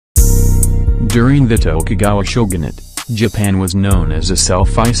During the Tokugawa shogunate, Japan was known as a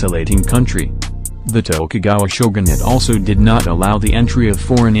self-isolating country. The Tokugawa shogunate also did not allow the entry of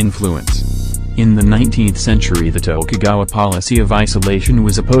foreign influence. In the 19th century, the Tokugawa policy of isolation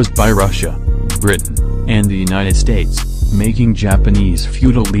was opposed by Russia, Britain, and the United States, making Japanese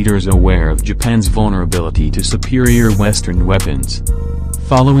feudal leaders aware of Japan's vulnerability to superior Western weapons.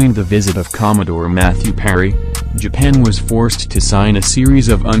 Following the visit of Commodore Matthew Perry, Japan was forced to sign a series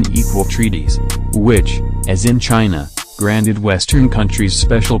of unequal treaties, which, as in China, granted Western countries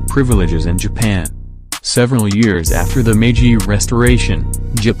special privileges in Japan. Several years after the Meiji Restoration,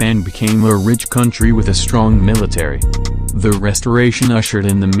 Japan became a rich country with a strong military. The Restoration ushered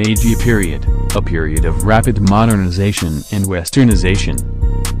in the Meiji period, a period of rapid modernization and westernization.